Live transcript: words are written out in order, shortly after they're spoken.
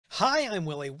Hi, I'm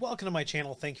Willie. Welcome to my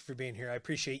channel. Thank you for being here. I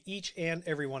appreciate each and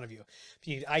every one of you. If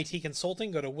you need IT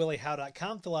consulting, go to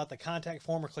williehowe.com, fill out the contact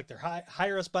form, or click their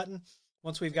Hire Us button.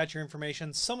 Once we've got your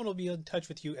information, someone will be in touch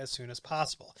with you as soon as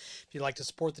possible. If you'd like to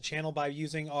support the channel by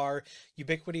using our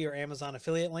Ubiquiti or Amazon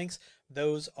affiliate links,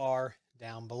 those are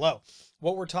down below.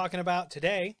 What we're talking about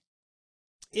today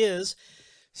is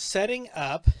setting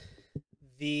up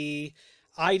the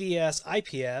IDS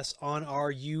IPS on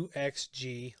our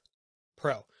UXG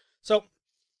Pro. So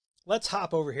let's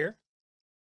hop over here.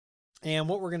 And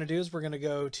what we're going to do is we're going to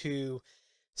go to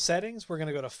settings. We're going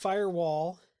to go to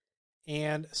firewall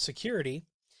and security.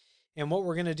 And what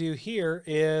we're going to do here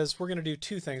is we're going to do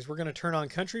two things. We're going to turn on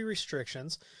country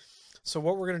restrictions. So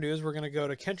what we're going to do is we're going to go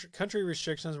to country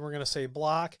restrictions. We're going to say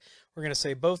block. We're going to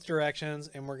say both directions.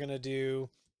 And we're going to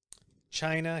do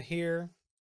China here.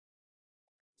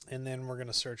 And then we're going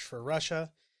to search for Russia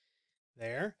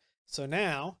there. So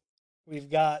now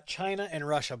we've got China and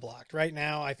Russia blocked. Right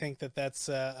now, I think that that's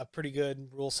a pretty good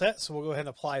rule set, so we'll go ahead and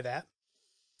apply that.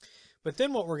 But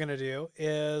then what we're going to do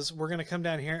is we're going to come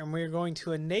down here and we're going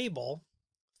to enable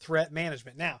threat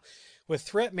management. Now, with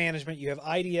threat management, you have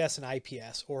IDS and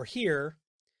IPS, or here,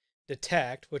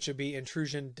 detect, which would be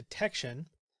intrusion detection,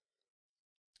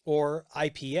 or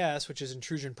IPS, which is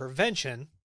intrusion prevention,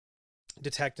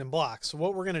 detect and block. So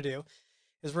what we're going to do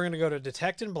is we're going to go to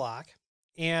detect and block.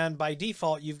 And by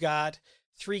default, you've got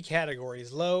three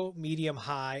categories: low, medium,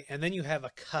 high, and then you have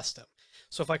a custom.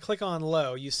 So if I click on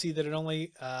low, you see that it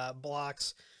only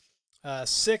blocks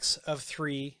 6 of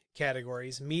 3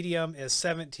 categories. Medium is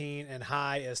 17 and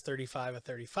high is 35 of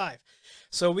 35.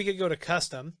 So we could go to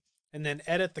custom and then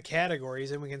edit the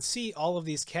categories, and we can see all of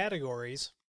these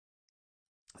categories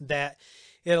that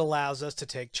it allows us to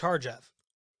take charge of.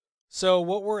 So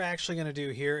what we're actually going to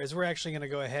do here is we're actually going to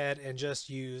go ahead and just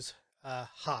use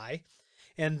high.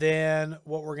 And then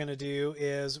what we're going to do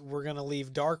is we're going to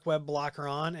leave dark web blocker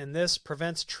on, and this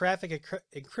prevents traffic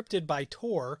encrypted by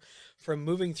Tor from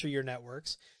moving through your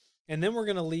networks. And then we're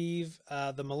going to leave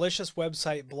the malicious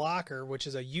website blocker, which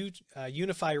is a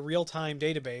UniFi real-time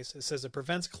database. It says it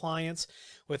prevents clients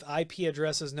with IP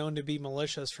addresses known to be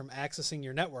malicious from accessing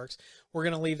your networks. We're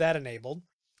going to leave that enabled,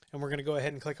 and we're going to go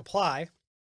ahead and click apply.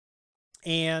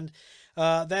 And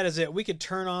that is it. We could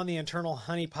turn on the internal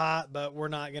honeypot, but we're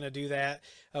not going to do that.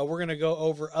 We're going to go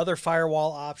over other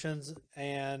firewall options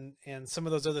and some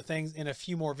of those other things in a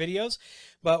few more videos.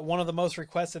 But one of the most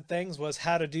requested things was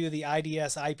how to do the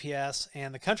IDS, IPS,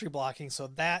 and the country blocking. So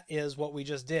that is what we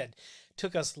just did.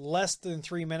 Took us less than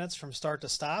 3 minutes from start to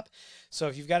stop. So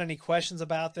if you've got any questions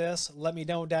about this, let me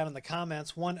know down in the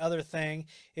comments. One other thing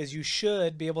is you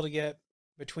should be able to get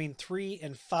between 3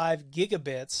 and 5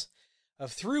 gigabits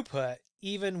of throughput,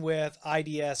 even with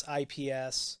IDS,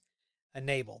 IPS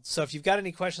enabled. So if you've got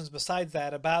any questions besides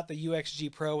that about the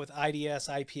UXG Pro with IDS,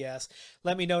 IPS,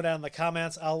 let me know down in the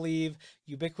comments. I'll leave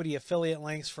Ubiquiti affiliate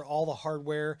links for all the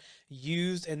hardware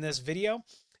used in this video.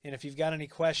 And if you've got any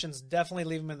questions, definitely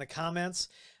leave them in the comments.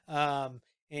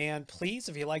 And please,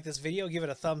 if you like this video, give it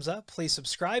a thumbs up. Please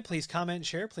subscribe. Please comment and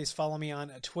share. Please follow me on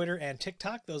Twitter and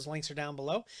TikTok. Those links are down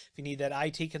below. If you need that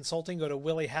IT consulting, go to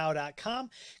williehowe.com,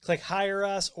 click Hire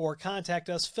Us or Contact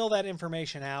Us, fill that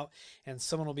information out, and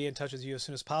someone will be in touch with you as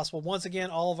soon as possible. Once again,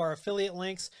 all of our affiliate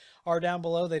links are down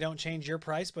below. They don't change your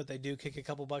price, but they do kick a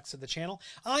couple bucks to the channel.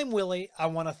 I'm Willie. I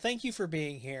want to thank you for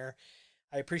being here.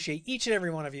 I appreciate each and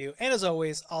every one of you. And as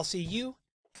always, I'll see you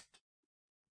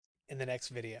in the next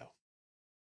video.